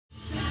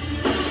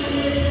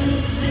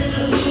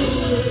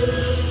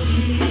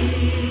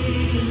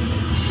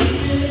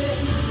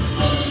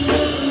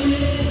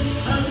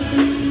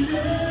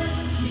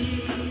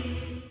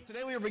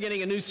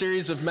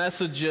series of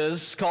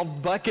messages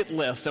called Bucket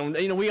List.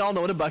 And, we all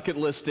know what a bucket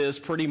list is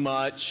pretty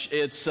much.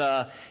 It's,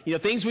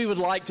 things we would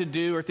like to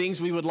do or things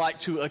we would like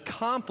to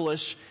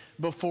accomplish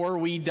before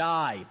we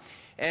die.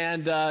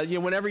 And,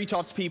 whenever you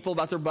talk to people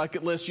about their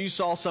bucket list, you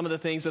saw some of the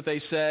things that they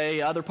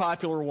say. Other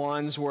popular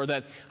ones were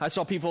that I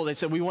saw people, they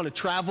said, we want to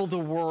travel the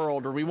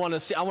world, or I want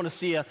to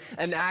see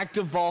an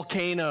active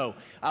volcano.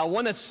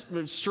 One that's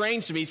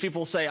strange to me is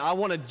people say, I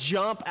want to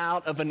jump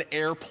out of an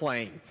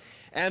airplane.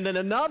 And then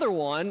another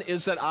one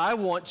is that I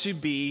want to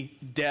be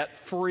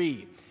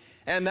debt-free.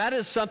 And that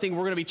is something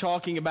we're going to be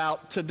talking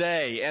about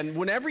today. And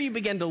whenever you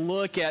begin to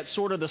look at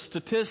sort of the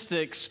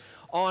statistics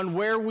on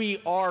where we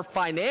are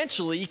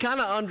financially, you kind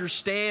of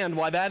understand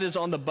why that is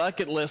on the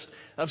bucket list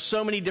of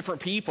so many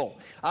different people.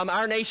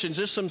 Our nation,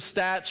 just some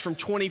stats from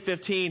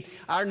 2015,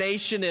 our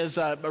nation is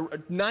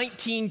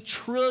 $19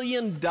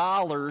 trillion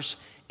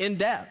in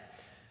debt.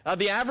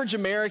 The average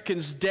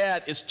American's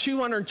debt is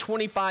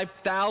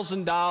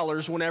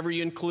 $225,000 whenever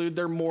you include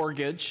their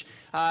mortgage.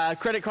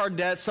 Credit card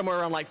debt somewhere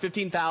around like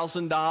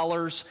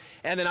 $15,000.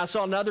 And then I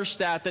saw another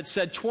stat that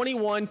said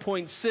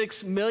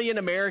 21.6 million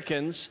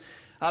Americans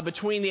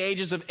between the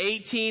ages of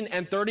 18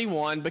 and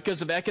 31,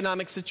 because of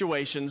economic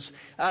situations,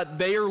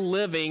 they are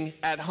living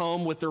at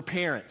home with their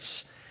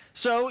parents.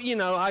 So,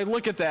 I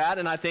look at that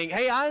and I think,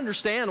 hey, I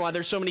understand why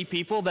there's so many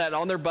people that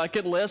on their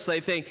bucket list,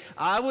 they think,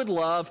 I would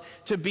love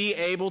to be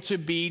able to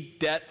be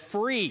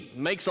debt-free.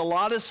 Makes a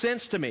lot of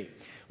sense to me.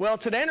 Well,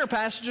 today in our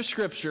passage of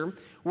Scripture,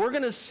 we're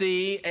going to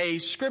see a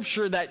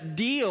Scripture that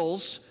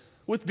deals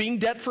with being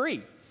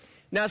debt-free.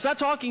 Now, it's not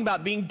talking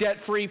about being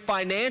debt-free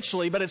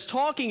financially, but it's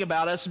talking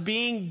about us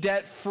being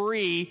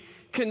debt-free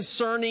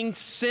concerning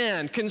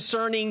sin,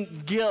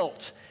 concerning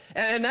guilt.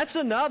 And that's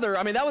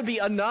that would be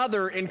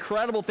another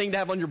incredible thing to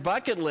have on your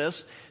bucket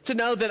list, to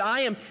know that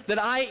I am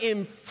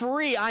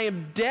free, I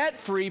am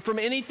debt-free from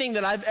anything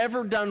that I've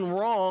ever done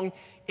wrong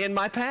in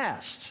my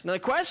past. Now the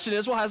question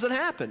is, well, how does it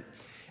happen?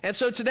 And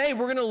so today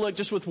we're going to look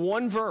just with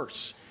one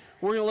verse.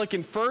 We're going to look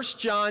in 1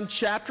 John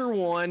chapter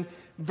 1,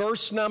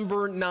 verse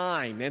number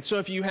 9. And so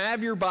if you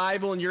have your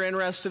Bible and you're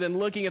interested in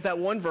looking at that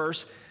one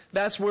verse,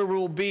 that's where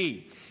we'll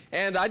be.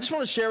 And I just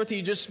want to share with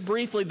you just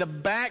briefly the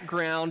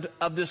background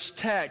of this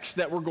text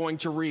that we're going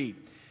to read.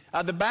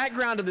 The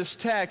background of this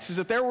text is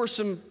that there were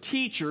some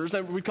teachers,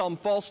 and we call them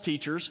false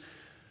teachers,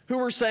 who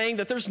were saying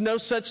that there's no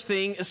such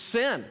thing as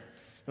sin.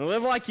 And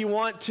live like you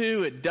want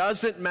to, it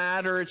doesn't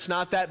matter, it's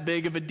not that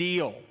big of a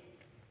deal.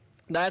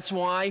 That's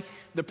why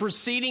the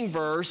preceding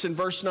verse, in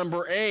verse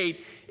number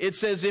 8, it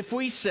says, if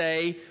we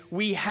say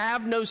we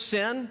have no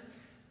sin,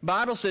 the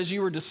Bible says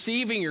you are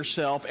deceiving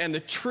yourself and the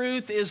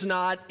truth is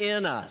not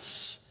in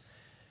us.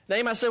 Now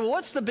you might say, well,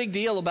 what's the big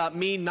deal about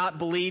me not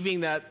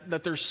believing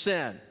that there's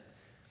sin?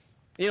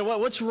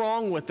 What's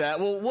wrong with that?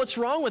 Well, what's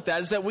wrong with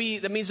that is that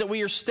means that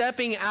we are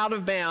stepping out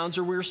of bounds,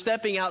 or we're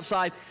stepping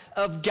outside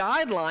of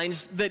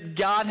guidelines that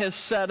God has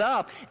set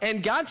up.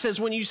 And God says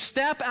when you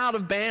step out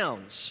of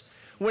bounds,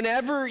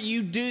 whenever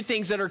you do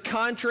things that are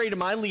contrary to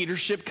my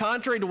leadership,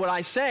 contrary to what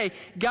I say,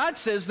 God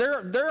says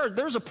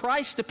there's a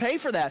price to pay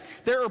for that.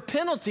 There are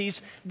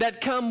penalties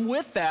that come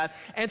with that.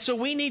 And so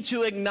we need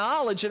to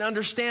acknowledge and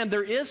understand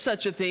there is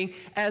such a thing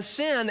as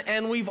sin,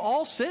 and we've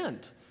all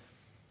sinned.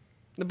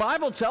 The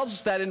Bible tells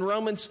us that in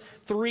Romans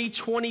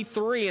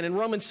 3:23, and in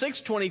Romans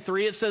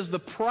 6:23 it says the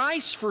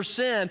price for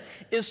sin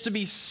is to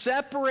be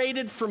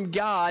separated from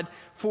God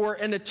for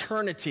an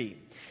eternity.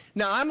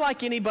 Now I'm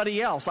like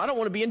anybody else. I don't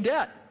want to be in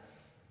debt.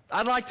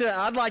 I'd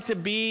like to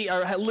be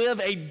or live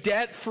a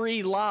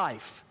debt-free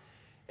life.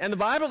 And the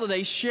Bible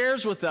today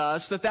shares with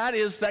us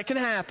that can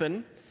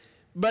happen,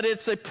 but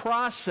it's a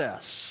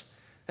process.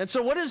 And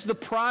so what is the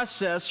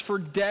process for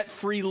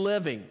debt-free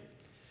living?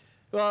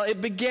 Well, it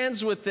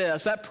begins with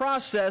this. That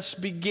process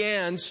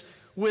begins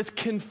with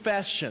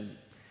confession.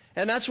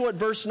 And that's what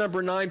verse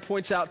number 9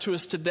 points out to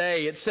us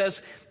today. It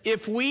says,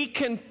 if we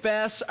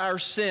confess our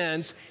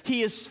sins,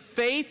 He is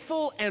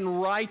faithful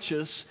and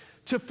righteous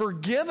to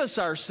forgive us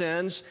our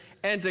sins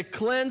and to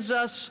cleanse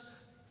us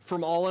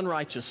from all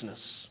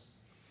unrighteousness.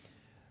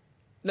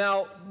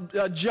 Now,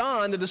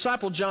 John, the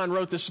disciple John,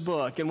 wrote this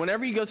book, and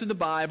whenever you go through the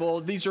Bible,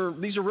 these are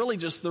really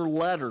just their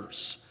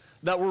letters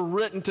that were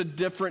written to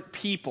different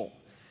people.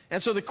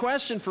 And so the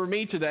question for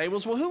me today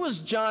was, well, who was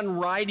John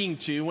writing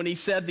to when he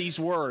said these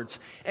words?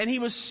 And he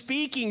was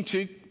speaking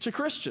to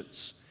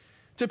Christians,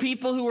 to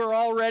people who are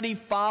already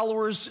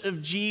followers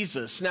of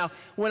Jesus. Now,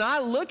 when I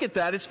look at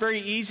that, it's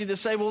very easy to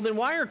say, well, then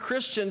why are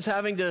Christians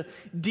having to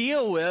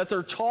deal with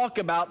or talk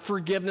about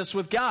forgiveness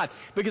with God?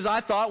 Because I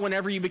thought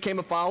whenever you became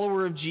a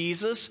follower of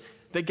Jesus,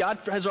 that God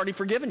has already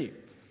forgiven you.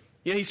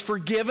 He's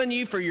forgiven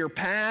you for your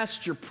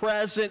past, your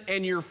present,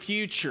 and your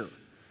future.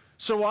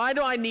 So why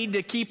do I need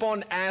to keep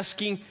on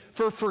asking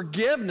for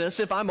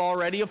forgiveness if I'm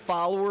already a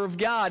follower of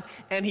God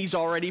and He's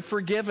already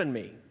forgiven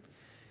me?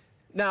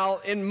 Now,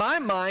 in my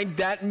mind,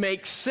 that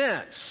makes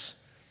sense.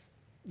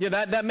 Yeah,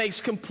 that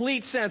makes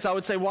complete sense. I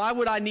would say, why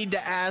would I need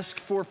to ask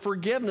for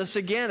forgiveness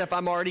again if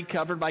I'm already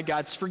covered by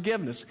God's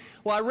forgiveness?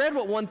 Well, I read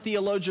what one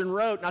theologian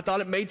wrote, and I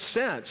thought it made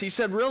sense. He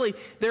said, really,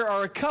 there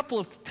are a couple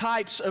of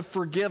types of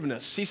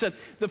forgiveness. He said,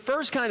 the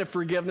first kind of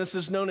forgiveness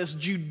is known as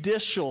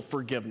judicial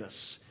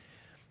forgiveness.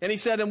 And he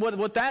said, and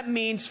what that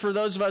means for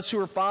those of us who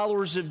are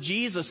followers of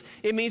Jesus,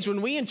 it means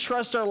when we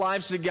entrust our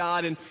lives to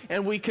God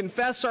and we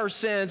confess our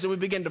sins and we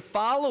begin to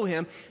follow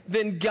Him,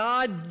 then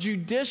God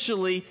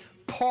judicially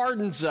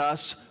pardons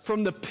us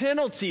from the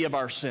penalty of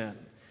our sin.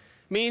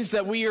 Means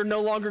that we are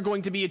no longer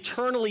going to be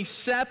eternally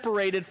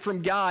separated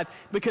from God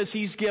because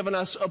He's given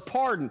us a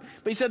pardon.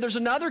 But he said there's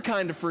another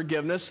kind of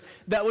forgiveness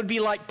that would be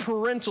like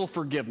parental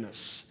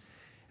forgiveness.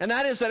 And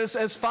that is that it's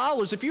as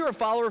follows. If you're a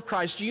follower of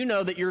Christ, you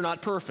know that you're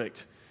not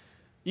perfect.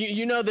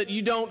 You know that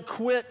you don't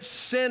quit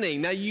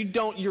sinning. Now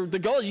the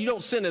goal is you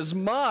don't sin as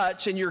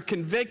much and you're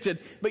convicted,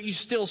 but you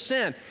still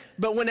sin.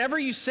 But whenever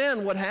you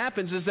sin, what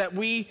happens is that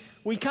we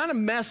kind of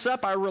mess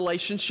up our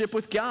relationship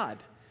with God.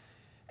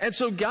 And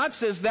so God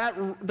says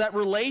that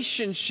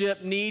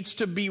relationship needs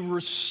to be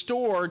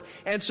restored.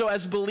 And so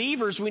as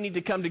believers, we need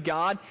to come to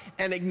God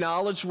and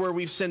acknowledge where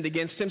we've sinned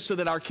against Him so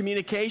that our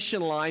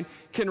communication line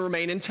can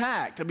remain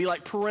intact. It'd be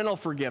like parental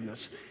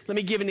forgiveness. Let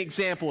me give an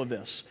example of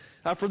this.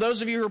 For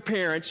those of you who are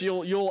parents,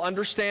 you'll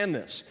understand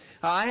this.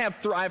 I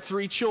have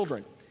 3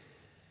 children.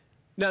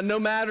 Now, no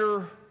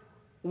matter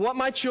what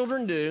my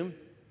children do,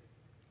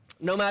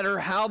 no matter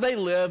how they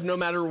live, no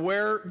matter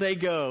where they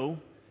go,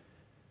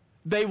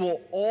 they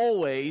will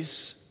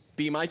always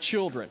be my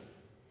children.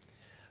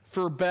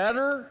 For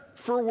better,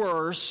 for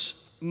worse,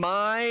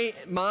 mine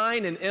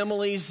and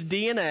Emily's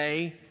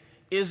DNA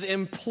is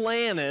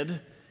implanted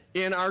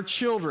in our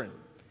children.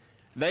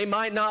 They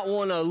might not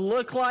want to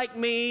look like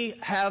me,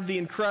 have the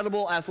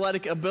incredible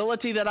athletic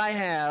ability that I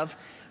have,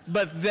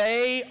 but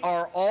they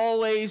are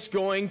always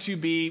going to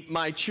be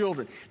my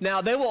children.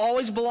 Now, they will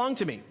always belong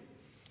to me.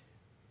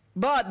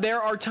 But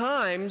there are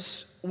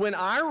times when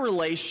our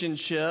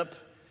relationship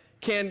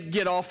can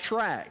get off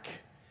track.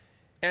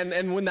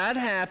 And when that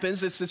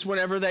happens, it's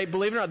whenever they,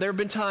 believe it or not, there have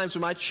been times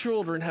when my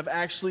children have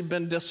actually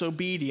been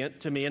disobedient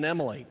to me and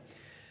Emily.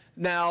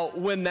 Now,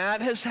 when that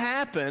has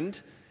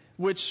happened,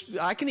 which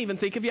I can even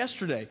think of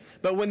yesterday.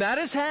 But when that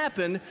has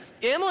happened,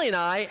 Emily and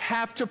I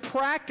have to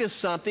practice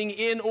something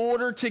in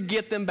order to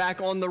get them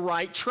back on the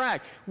right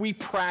track. We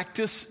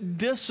practice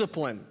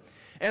discipline.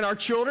 And our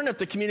children, if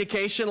the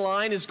communication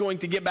line is going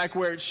to get back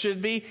where it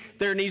should be,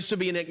 there needs to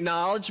be an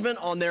acknowledgement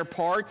on their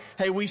part.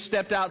 Hey, we've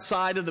stepped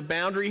outside of the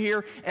boundary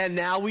here, and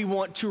now we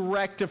want to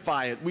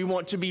rectify it. We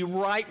want to be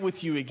right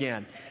with you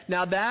again.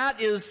 Now, that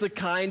is the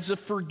kinds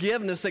of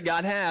forgiveness that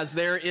God has.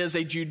 There is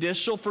a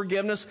judicial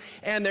forgiveness,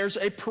 and there's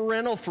a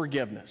parental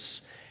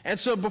forgiveness. And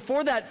so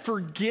before that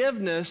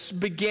forgiveness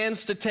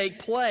begins to take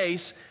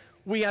place,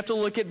 we have to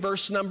look at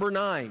verse number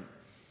 9.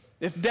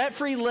 If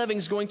debt-free living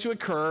is going to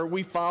occur,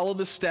 we follow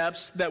the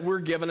steps that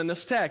we're given in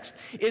this text.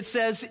 It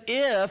says,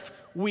 if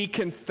we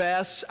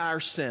confess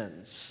our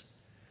sins.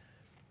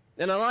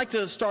 And I'd like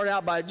to start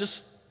out by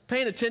just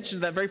paying attention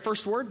to that very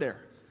first word there.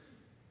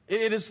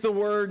 It is the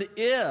word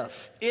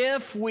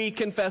if we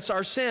confess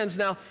our sins.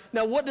 Now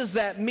what does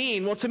that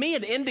mean? Well, to me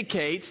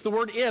the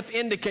word if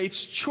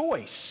indicates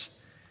choice.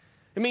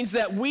 It means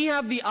that we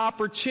have the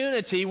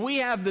opportunity, we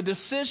have the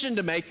decision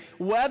to make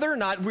whether or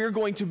not we're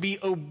going to be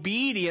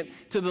obedient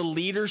to the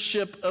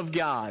leadership of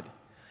God.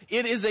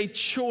 It is a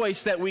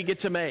choice that we get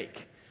to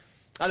make.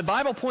 The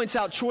Bible points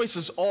out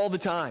choices all the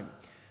time.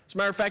 As a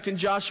matter of fact, in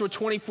Joshua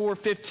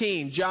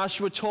 24:15,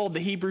 Joshua told the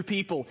Hebrew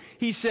people,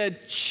 he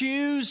said,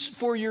 choose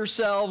for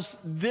yourselves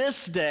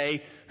this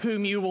day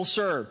whom you will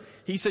serve.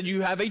 He said,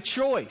 you have a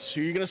choice. Who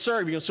are you going to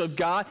serve? You're going to serve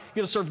God? You're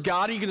going to serve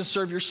God, or are you going to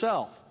serve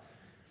yourself?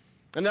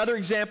 Another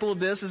example of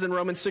this is in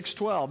Romans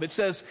 6:12. It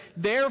says,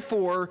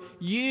 therefore,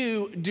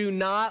 you do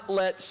not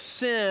let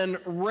sin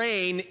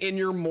reign in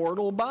your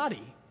mortal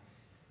body.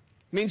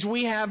 It means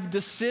we have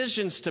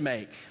decisions to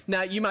make.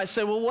 Now, you might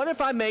say, well, what if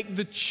I make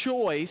the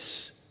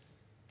choice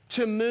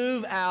to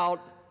move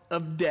out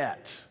of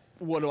debt?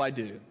 What do I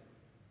do?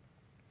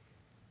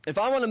 If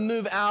I want to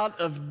move out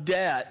of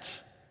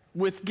debt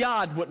with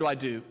God, what do I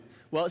do?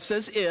 Well, it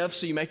says if,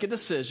 so you make a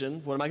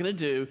decision. What am I going to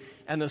do?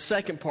 And the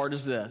second part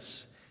is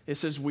this. It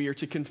says we are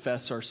to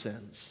confess our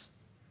sins.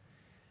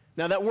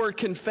 Now that word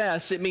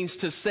confess, it means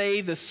to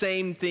say the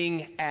same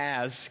thing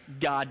as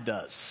God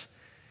does.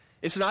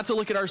 It's not to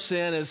look at our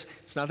sin as,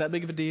 it's not that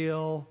big of a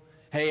deal.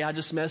 Hey, I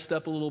just messed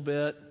up a little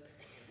bit.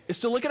 It's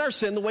to look at our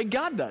sin the way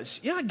God does.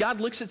 You know how God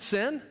looks at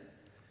sin?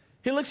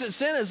 He looks at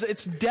sin as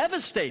it's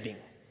devastating.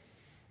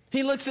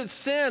 He looks at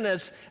sin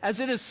as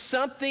it is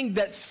something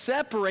that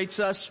separates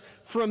us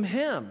from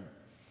Him.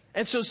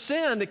 And so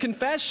sin, the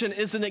confession,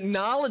 is an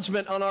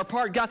acknowledgement on our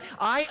part. God,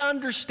 I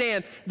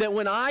understand that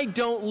when I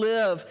don't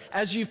live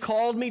as you've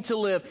called me to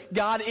live,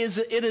 God,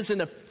 it is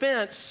an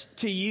offense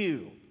to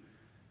you.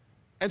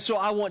 And so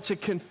I want to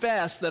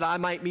confess that I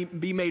might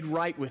be made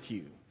right with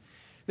you.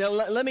 Now,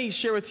 let me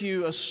share with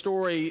you a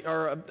story,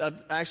 or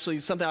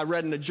actually something I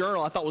read in a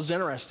journal I thought was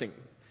interesting.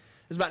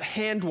 It's about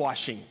hand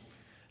washing.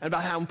 and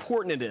about how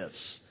important it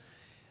is.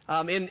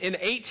 In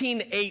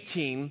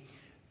 1818,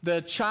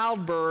 the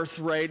childbirth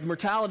rate,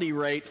 mortality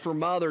rate for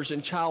mothers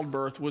in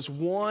childbirth was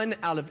 1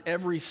 out of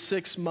every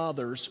 6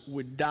 mothers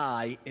would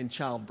die in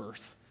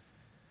childbirth.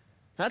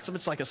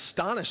 It's like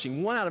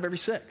astonishing, 1 out of every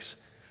 6.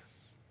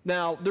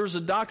 Now, there was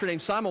a doctor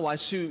named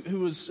Semmelweis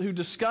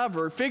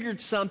who figured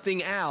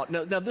something out.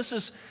 Now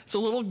it's a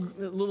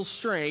little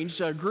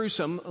strange,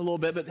 gruesome a little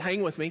bit, but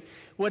hang with me.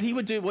 What he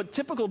would do, what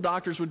typical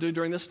doctors would do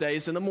during this day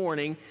is in the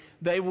morning,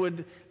 they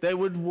would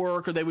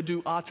work or they would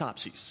do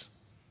autopsies.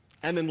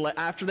 And then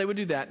after they would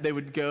do that, they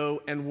would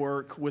go and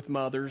work with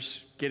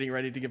mothers getting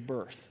ready to give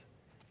birth.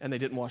 And they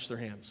didn't wash their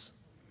hands.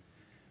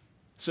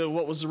 So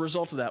what was the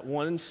result of that?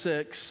 1 in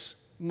 6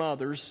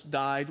 mothers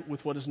died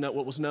with what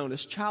was known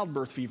as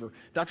childbirth fever.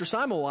 Dr.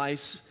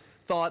 Semmelweis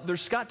thought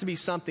there's got to be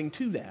something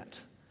to that.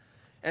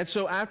 And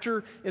so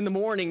in the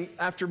morning,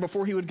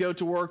 before he would go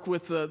to work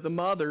with the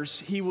mothers,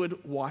 he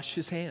would wash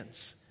his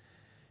hands.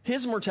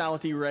 His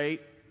mortality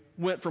rate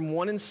went from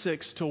 1 in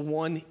 6 to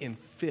 1 in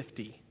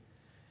 50.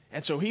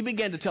 And so he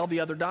began to tell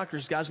the other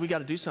doctors, guys, we got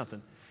to do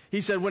something.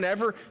 He said,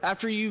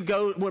 before you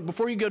go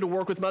to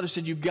work with mothers,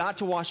 said, you've got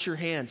to wash your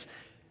hands.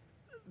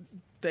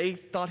 They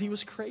thought he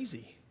was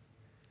crazy.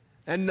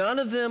 And none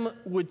of them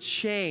would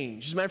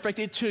change. As a matter of fact,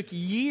 it took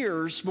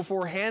years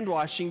before hand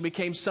washing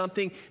became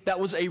something that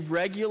was a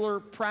regular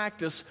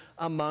practice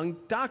among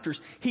doctors.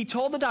 He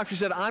told the doctor, he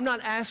said, I'm not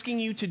asking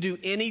you to do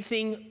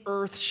anything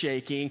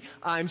earth-shaking.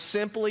 I'm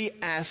simply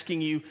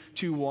asking you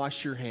to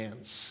wash your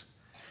hands.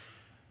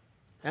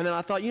 And then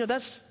I thought,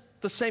 that's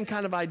the same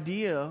kind of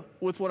idea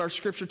with what our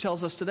Scripture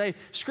tells us today.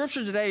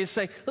 Scripture today is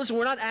saying, listen,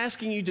 we're not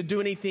asking you to do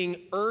anything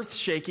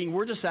earth-shaking.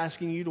 We're just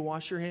asking you to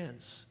wash your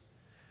hands.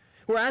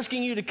 We're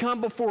asking you to come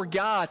before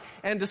God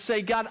and to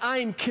say, God, I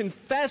am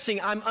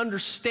confessing, I'm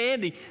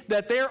understanding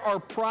that there are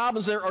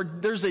problems,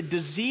 there's a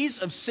disease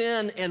of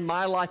sin in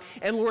my life.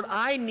 And Lord,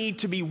 I need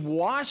to be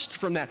washed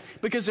from that.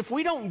 Because if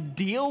we don't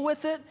deal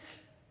with it,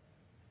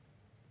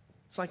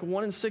 it's like a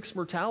 1 in 6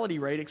 mortality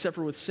rate, except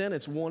for with sin,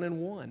 it's 1 in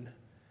 1.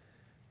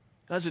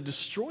 As it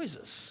destroys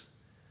us.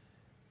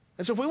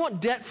 And so if we want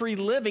debt-free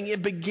living,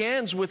 it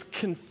begins with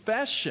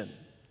confession,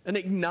 an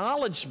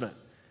acknowledgement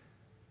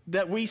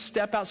that we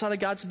step outside of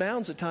God's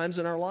bounds at times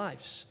in our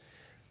lives.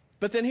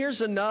 But then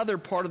here's another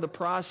part of the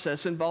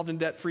process involved in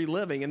debt-free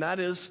living, and that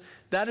is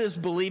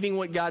believing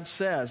what God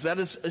says. That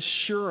is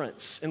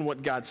assurance in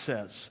what God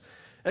says.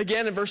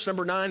 Again, in verse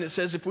number 9, it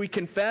says, if we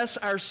confess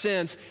our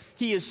sins,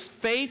 He is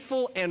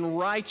faithful and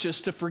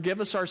righteous to forgive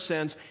us our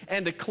sins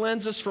and to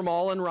cleanse us from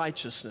all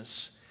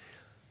unrighteousness.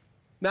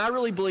 Now, I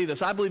really believe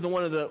this. I believe that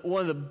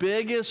one of the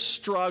biggest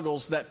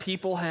struggles that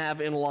people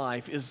have in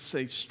life is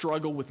they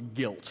struggle with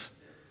guilt.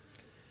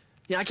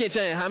 I can't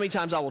tell you how many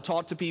times I will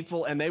talk to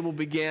people and they will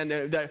begin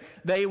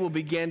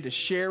to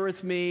share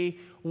with me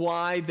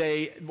why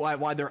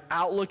their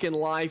outlook in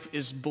life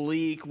is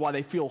bleak, why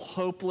they feel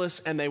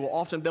hopeless, and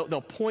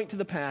they'll point to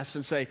the past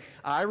and say,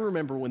 I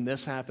remember when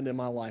this happened in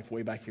my life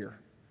way back here.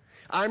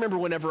 I remember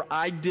whenever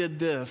I did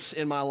this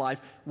in my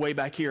life way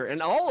back here.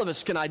 And all of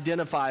us can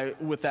identify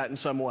with that in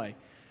some way.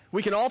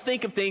 We can all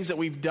think of things that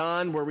we've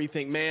done where we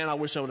think, man, I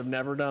wish I would have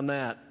never done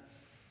that.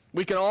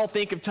 We can all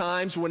think of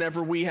times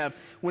whenever we have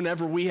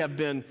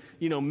been,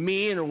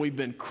 mean or we've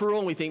been cruel,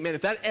 and we think, man,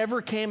 if that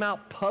ever came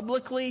out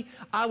publicly,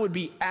 I would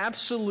be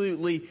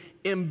absolutely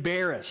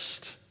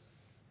embarrassed.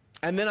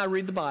 And then I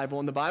read the Bible,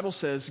 and the Bible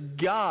says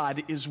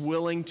God is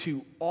willing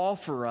to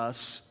offer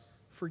us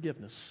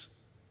forgiveness.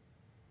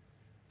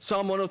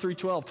 Psalm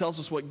 103:12 tells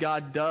us what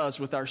God does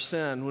with our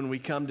sin when we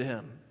come to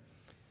Him.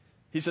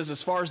 He says,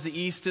 as far as the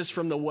east is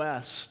from the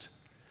west,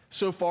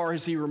 so far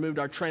has He removed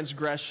our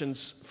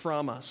transgressions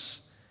from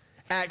us.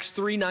 Acts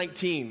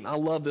 3:19, I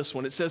love this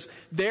one. It says,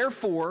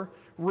 therefore,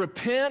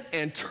 repent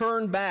and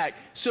turn back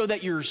so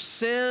that your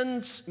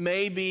sins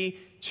may be,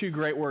 2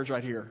 great words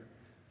right here,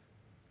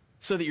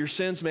 so that your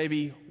sins may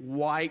be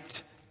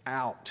wiped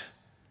out,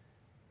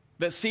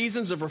 that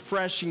seasons of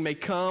refreshing may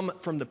come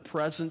from the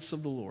presence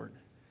of the Lord.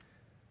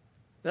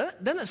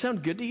 Doesn't that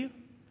sound good to you?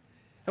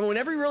 I mean,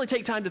 whenever you really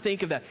take time to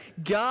think of that,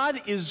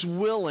 God is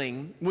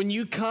willing, when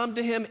you come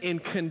to Him in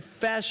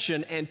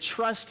confession and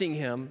trusting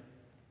Him,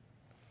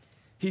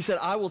 He said,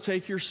 I will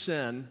take your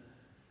sin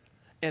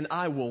and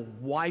I will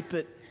wipe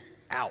it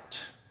out.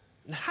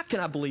 Now, how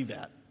can I believe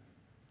that?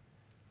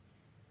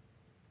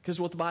 Because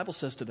what the Bible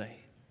says today.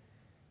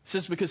 It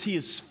says because He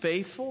is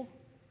faithful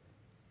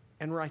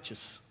and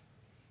righteous.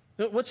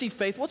 What's He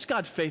faithful? What's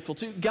God faithful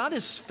to? God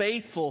is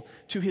faithful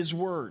to His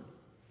word.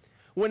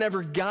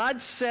 Whenever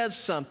God says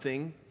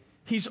something,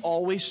 He's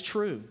always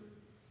true.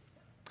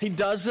 He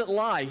doesn't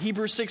lie.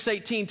 Hebrews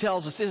 6:18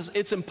 tells us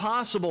it's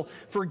impossible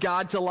for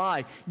God to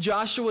lie.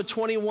 Joshua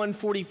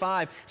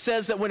 21:45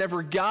 says that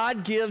whenever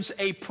God gives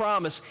a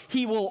promise,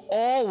 He will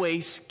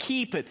always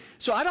keep it.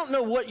 So I don't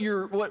know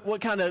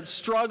what kind of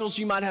struggles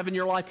you might have in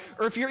your life,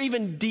 or if you're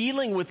even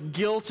dealing with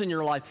guilt in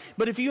your life.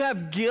 But if you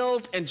have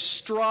guilt and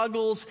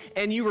struggles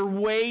and you are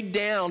weighed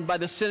down by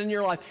the sin in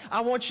your life,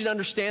 I want you to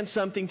understand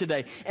something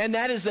today. And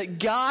that is that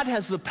God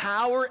has the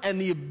power and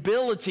the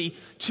ability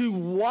to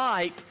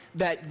wipe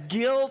that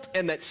guilt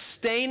and that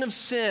stain of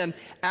sin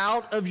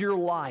out of your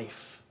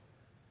life.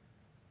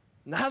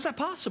 Now, how's that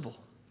possible?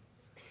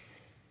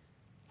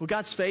 Well,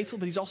 God's faithful,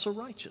 but He's also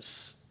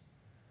righteous.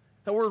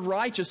 That word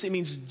righteous, it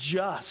means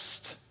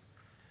just.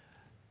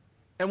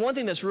 And one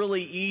thing that's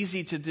really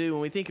easy to do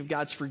when we think of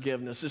God's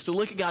forgiveness is to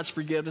look at God's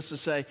forgiveness and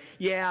say,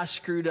 yeah, I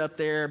screwed up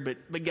there,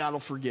 but God will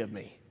forgive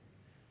me.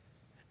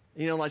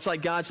 You know, it's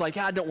like God's like,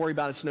 don't worry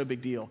about it, it's no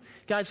big deal.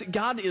 Guys,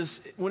 God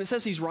is, when it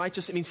says He's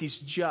righteous, it means He's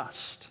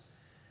just.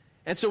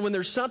 And so when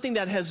there's something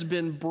that has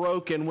been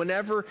broken,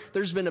 whenever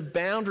there's been a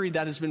boundary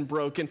that has been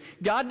broken,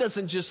 God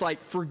doesn't just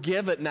like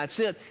forgive it and that's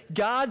it.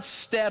 God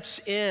steps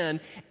in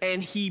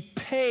and He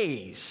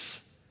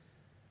pays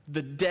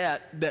the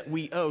debt that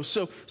we owe.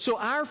 So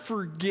our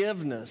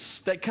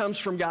forgiveness that comes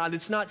from God,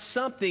 it's not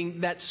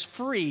something that's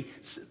free.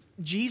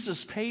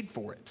 Jesus paid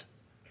for it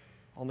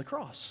on the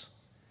cross.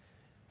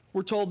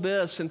 We're told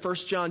this in 1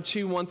 John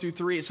 2, 1 through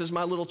 3. It says,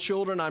 "My little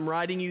children, I'm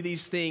writing you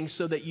these things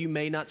so that you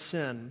may not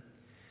sin.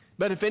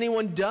 But if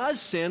anyone does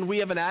sin, we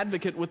have an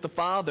advocate with the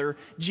Father,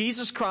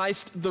 Jesus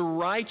Christ, the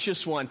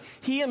righteous one.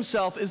 He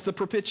Himself is the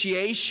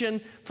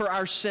propitiation for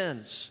our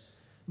sins,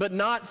 but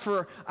not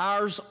for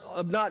ours,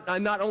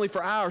 not only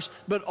for ours,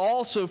 but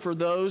also for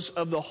those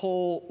of the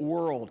whole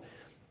world."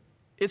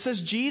 It says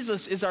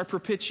Jesus is our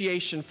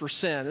propitiation for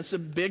sin.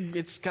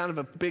 It's kind of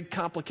a big,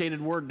 complicated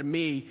word to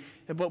me,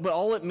 but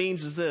all it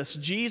means is this: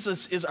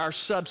 Jesus is our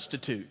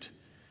substitute.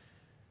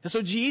 And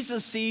so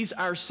Jesus sees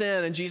our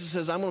sin, and Jesus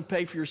says, I'm going to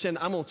pay for your sin.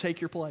 I'm going to take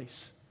your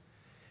place.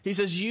 He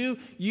says, you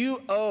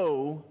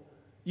owe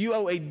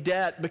a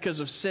debt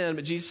because of sin,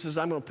 but Jesus says,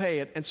 I'm going to pay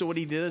it. And so what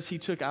He did is He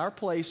took our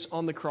place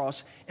on the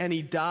cross, and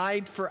He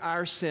died for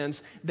our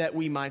sins that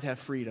we might have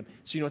freedom.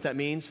 So you know what that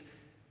means? It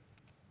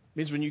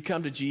means when you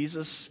come to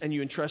Jesus and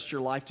you entrust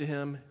your life to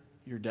Him,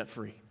 you're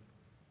debt-free.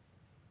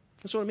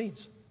 That's what it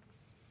means.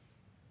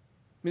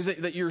 It means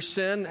that your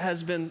sin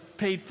has been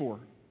paid for.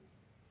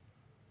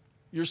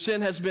 Your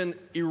sin has been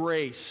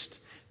erased.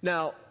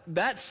 Now,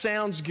 that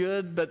sounds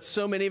good, but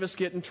so many of us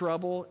get in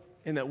trouble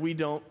in that we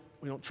don't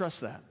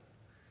trust that.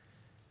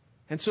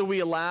 And so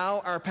we allow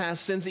our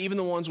past sins, even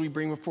the ones we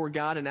bring before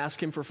God and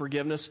ask Him for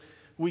forgiveness,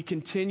 we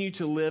continue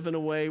to live in a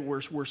way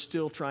where we're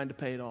still trying to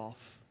pay it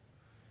off.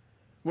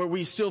 Where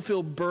we still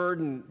feel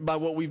burdened by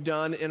what we've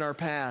done in our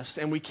past,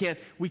 and we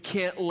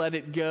can't let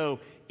it go,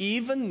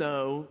 even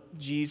though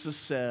Jesus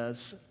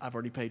says, I've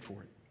already paid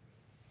for it.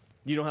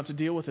 You don't have to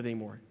deal with it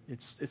anymore.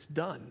 It's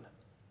done.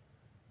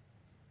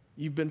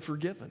 You've been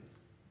forgiven.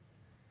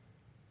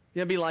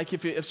 It'd be like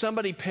if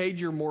somebody paid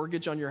your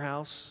mortgage on your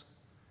house,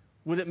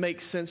 would it make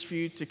sense for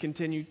you to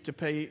continue to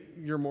pay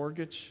your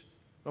mortgage?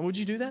 And would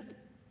you do that?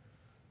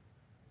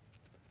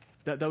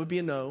 That would be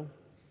a no.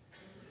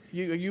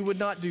 You would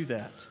not do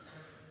that.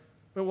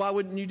 Well, why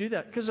wouldn't you do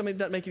that? Because, it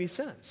doesn't make any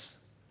sense.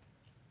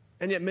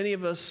 And yet many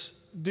of us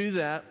do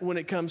that when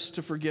it comes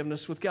to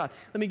forgiveness with God.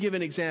 Let me give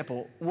an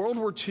example. World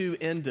War II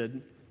ended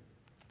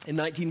in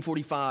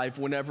 1945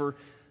 whenever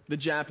the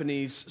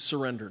Japanese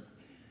surrendered.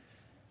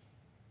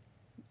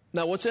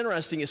 Now, what's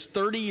interesting is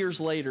 30 years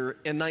later,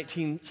 in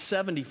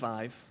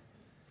 1975,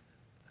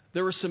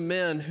 there were some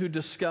men who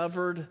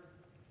discovered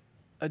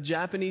a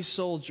Japanese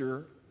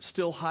soldier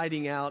still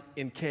hiding out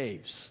in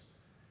caves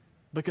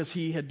because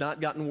he had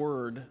not gotten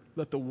word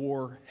that the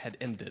war had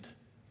ended.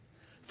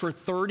 For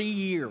 30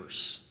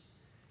 years,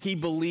 he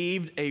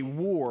believed a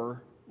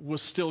war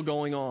was still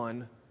going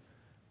on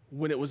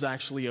when it was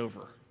actually over.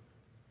 Isn't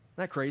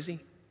that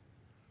crazy?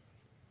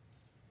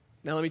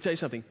 Now let me tell you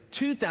something.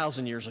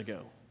 2,000 years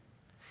ago,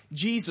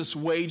 Jesus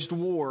waged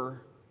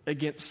war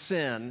against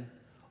sin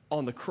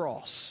on the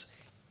cross,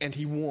 and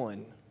He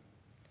won.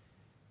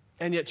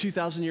 And yet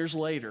 2,000 years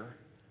later,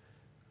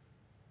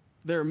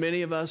 there are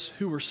many of us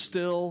who are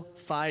still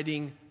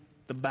fighting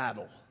the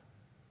battle.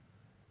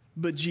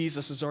 But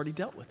Jesus has already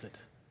dealt with it.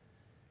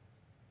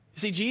 You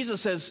see,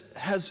 Jesus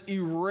has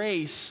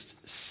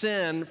erased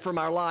sin from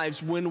our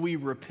lives when we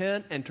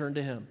repent and turn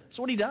to Him. That's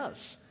what He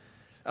does.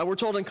 We're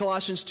told in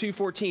Colossians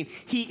 2:14,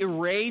 He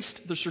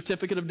erased the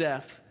certificate of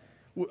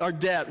our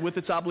debt with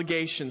its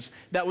obligations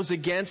that was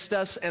against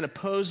us and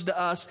opposed to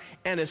us,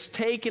 and has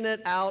taken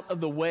it out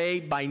of the way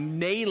by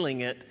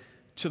nailing it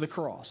to the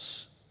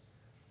cross.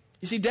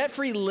 You see,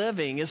 debt-free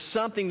living is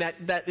something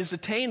that is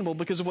attainable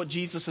because of what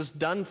Jesus has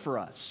done for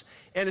us.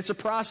 And it's a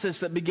process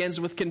that begins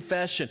with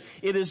confession.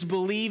 It is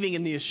believing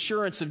in the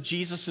assurance of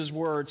Jesus'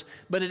 words,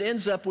 but it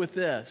ends up with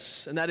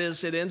this, and that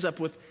is it ends up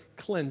with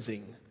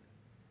cleansing.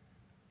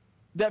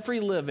 Debt-free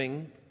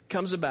living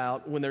comes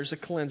about when there's a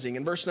cleansing.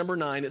 In verse number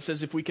 9, it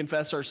says, if we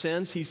confess our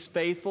sins, He's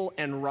faithful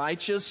and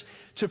righteous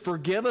to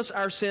forgive us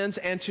our sins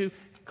and to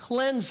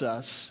cleanse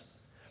us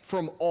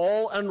from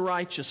all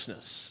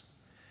unrighteousness.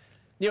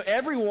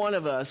 Every one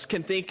of us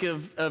can think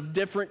of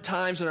different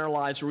times in our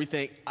lives where we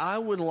think, I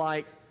would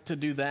like to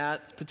do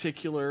that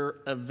particular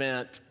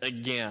event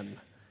again.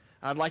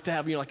 I'd like to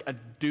have, like a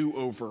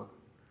do-over.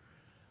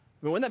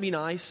 Wouldn't that be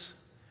nice?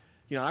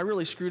 I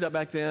really screwed up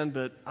back then,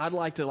 but I'd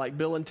like to, like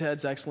Bill and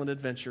Ted's Excellent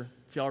Adventure,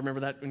 if y'all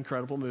remember that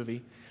incredible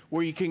movie,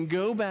 where you can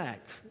go back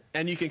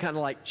and you can kind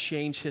of like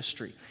change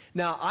history.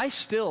 Now, I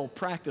still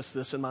practice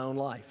this in my own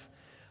life.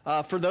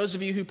 For those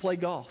of you who play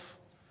golf,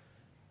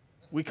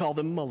 we call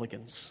them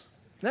mulligans.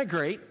 Isn't that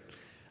great?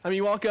 I mean,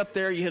 you walk up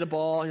there, you hit a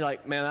ball, and you're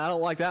like, man, I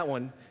don't like that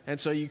one. And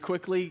so you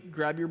quickly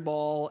grab your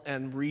ball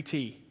and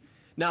re-tee.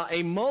 Now,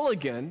 a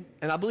mulligan,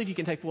 and I believe you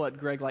can take what,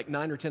 Greg, like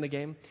 9 or 10 a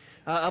game?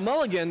 A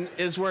mulligan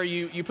is where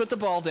you put the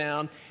ball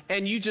down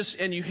and you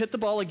hit the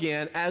ball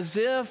again as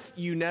if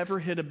you never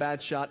hit a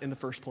bad shot in the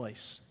first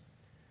place.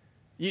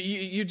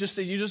 You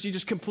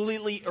just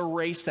completely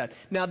erase that.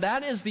 Now,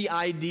 that is the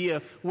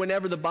idea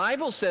whenever the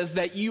Bible says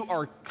that you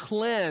are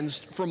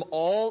cleansed from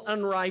all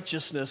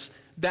unrighteousness.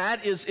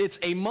 It's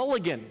a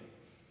mulligan.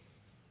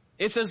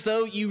 It's as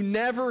though you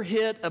never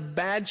hit a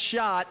bad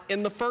shot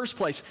in the first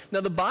place.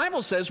 Now, the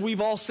Bible says we've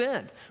all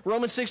sinned.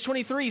 Romans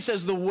 6:23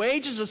 says the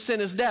wages of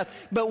sin is death.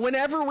 But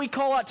whenever we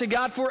call out to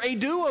God for a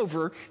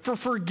do-over, for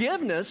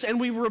forgiveness, and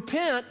we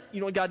repent,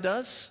 you know what God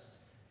does?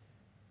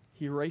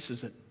 He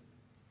erases it.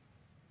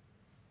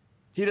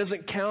 He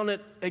doesn't count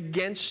it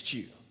against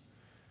you.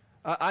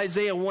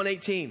 Isaiah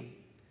 1:18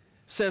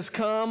 says,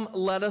 come,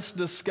 let us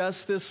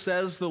discuss this,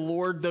 says the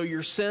Lord. Though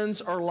your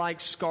sins are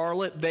like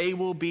scarlet, they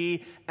will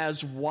be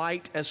as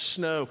white as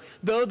snow.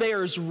 Though they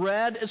are as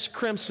red as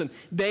crimson,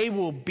 they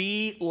will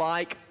be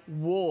like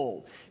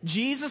wool.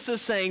 Jesus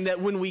is saying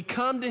that when we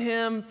come to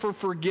him for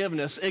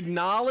forgiveness,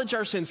 acknowledge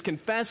our sins,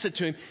 confess it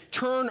to him,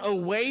 turn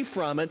away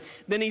from it,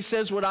 then he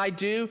says, what I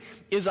do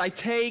is I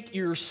take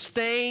your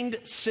stained,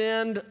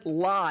 sinned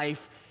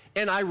life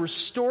and I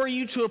restore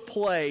you to a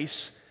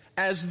place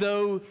as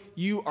though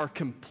you are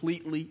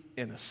completely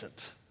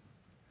innocent.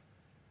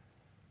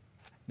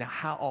 Now,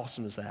 how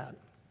awesome is that?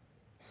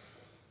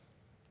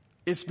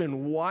 It's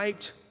been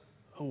wiped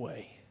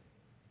away.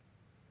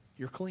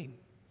 You're clean.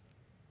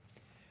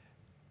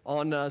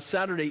 On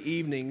Saturday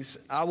evenings,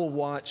 I will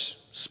watch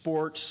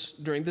sports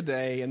during the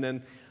day, and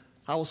then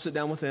I will sit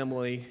down with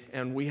Emily,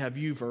 and we have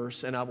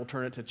YouVerse, and I will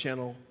turn it to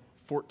channel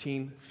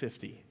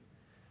 1450,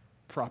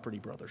 Property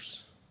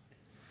Brothers.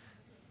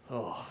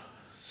 Oh,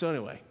 so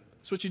anyway.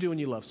 That's what you do when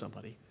you love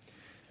somebody.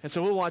 And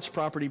so we'll watch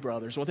Property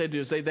Brothers. What they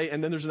do is they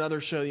and then there's another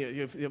show,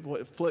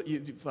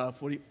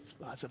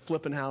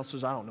 flipping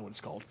houses. I don't know what it's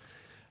called.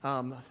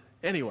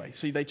 Anyway,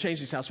 so they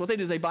change these houses. What they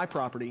do is they buy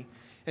property.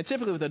 And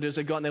typically what they do is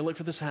they go out and they look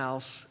for this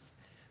house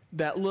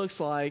that looks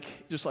like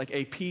just like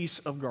a piece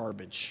of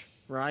garbage,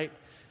 right?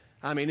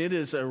 I mean, it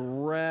is a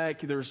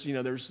wreck. There's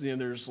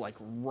like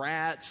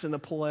rats in the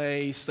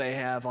place. They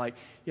have like,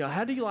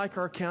 how do you like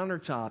our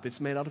countertop?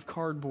 It's made out of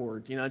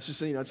cardboard. It's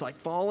just, it's like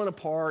falling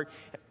apart.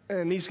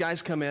 And these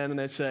guys come in and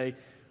they say,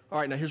 all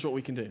right, now here's what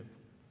we can do.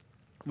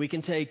 We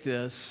can take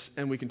this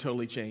and we can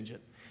totally change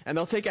it. And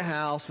they'll take a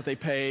house that they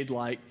paid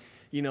like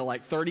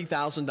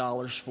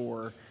 $30,000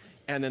 for,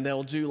 and then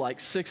they'll do like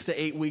 6 to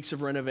 8 weeks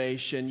of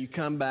renovation. You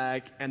come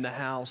back and the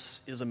house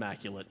is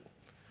immaculate.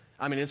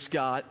 I mean, it's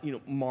got,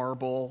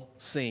 marble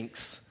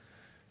sinks.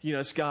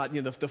 It's got,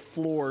 the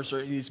floors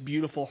are these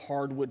beautiful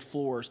hardwood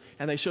floors.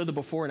 And they show the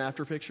before and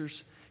after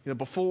pictures.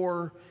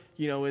 Before,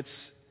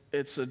 it's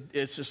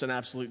just an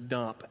absolute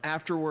dump.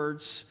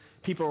 Afterwards,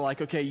 people are like,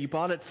 okay, you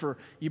bought it for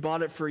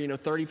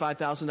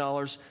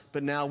 $35,000,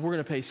 but now we're going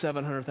to pay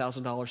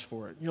 $700,000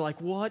 for it. You're like,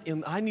 what?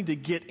 And I need to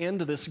get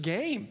into this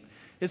game.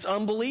 It's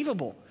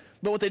unbelievable.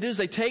 But what they do is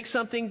they take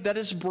something that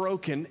is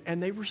broken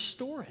and they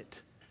restore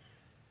it.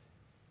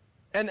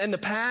 And the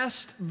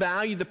past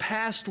value, the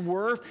past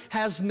worth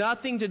has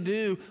nothing to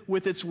do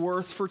with its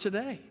worth for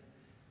today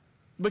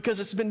because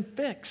it's been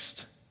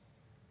fixed.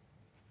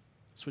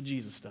 That's what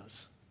Jesus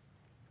does.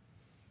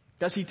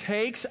 Because he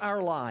takes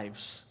our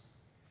lives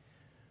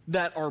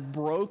that are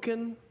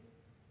broken,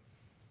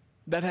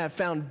 that have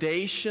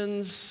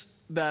foundations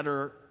that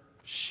are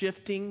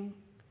shifting,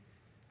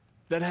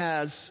 that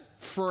has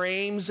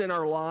frames in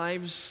our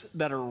lives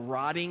that are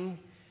rotting,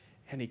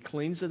 and he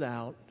cleans it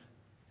out.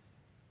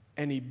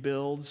 And he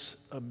builds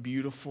a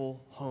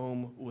beautiful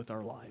home with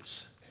our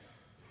lives.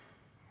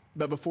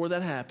 But before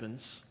that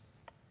happens,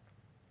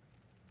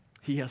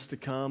 he has to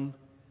come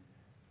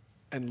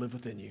and live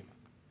within you.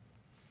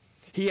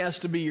 He has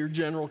to be your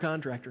general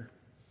contractor.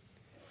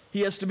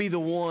 He has to be the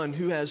one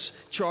who has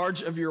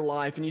charge of your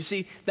life. And you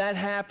see, that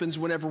happens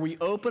whenever we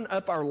open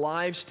up our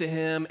lives to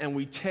him and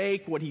we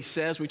take what he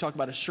says. We talked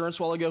about assurance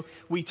a while ago.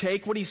 We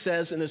take what he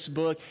says in this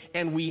book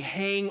and we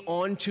hang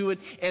on to it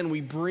and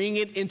we bring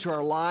it into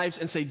our lives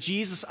and say,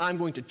 Jesus, I'm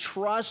going to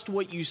trust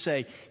what you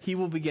say. He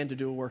will begin to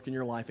do a work in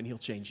your life and he'll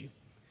change you.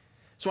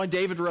 That's why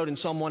David wrote in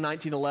Psalm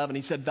 119:11,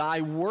 he said,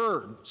 thy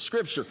word,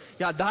 scripture,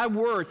 God, thy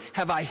word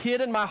have I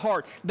hid in my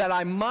heart that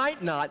I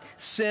might not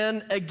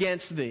sin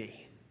against thee.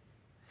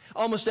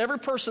 Almost every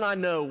person I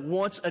know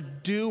wants a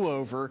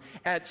do-over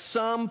at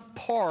some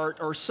part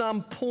or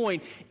some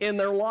point in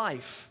their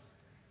life.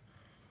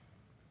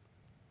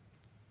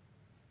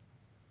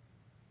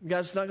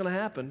 Guys, it's not going to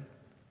happen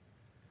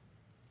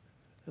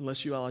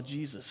unless you allow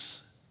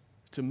Jesus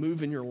to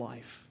move in your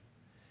life.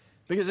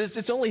 Because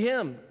it's only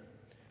Him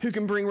who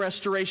can bring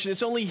restoration.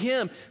 It's only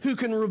Him who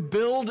can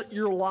rebuild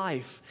your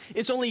life.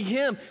 It's only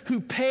Him who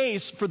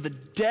pays for the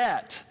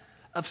debt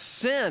of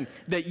sin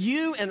that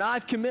you and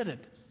I've committed.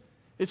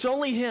 It's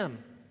only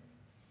Him.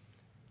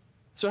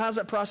 So how's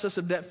that process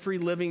of debt-free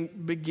living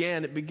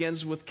begin? It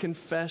begins with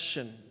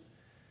confession.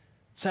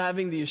 It's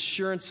having the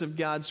assurance of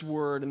God's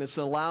word, and it's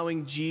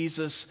allowing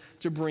Jesus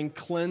to bring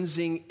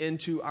cleansing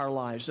into our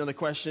lives. Now the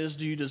question is,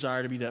 do you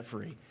desire to be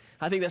debt-free?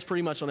 I think that's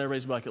pretty much on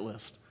everybody's bucket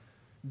list.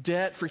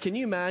 Debt-free. Can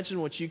you imagine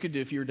what you could do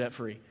if you were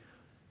debt-free?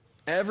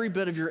 Every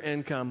bit of your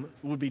income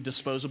would be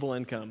disposable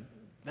income.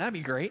 That'd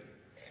be great.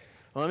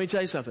 Well, let me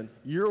tell you something.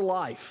 Your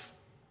life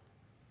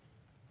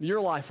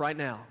right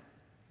now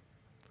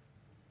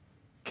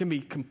can be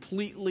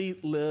completely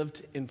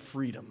lived in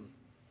freedom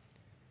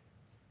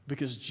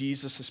because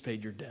Jesus has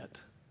paid your debt.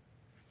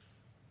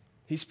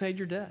 He's paid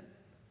your debt.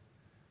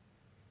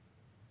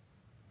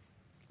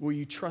 Will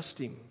you trust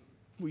Him?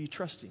 Will you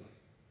trust Him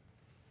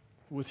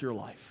with your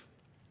life?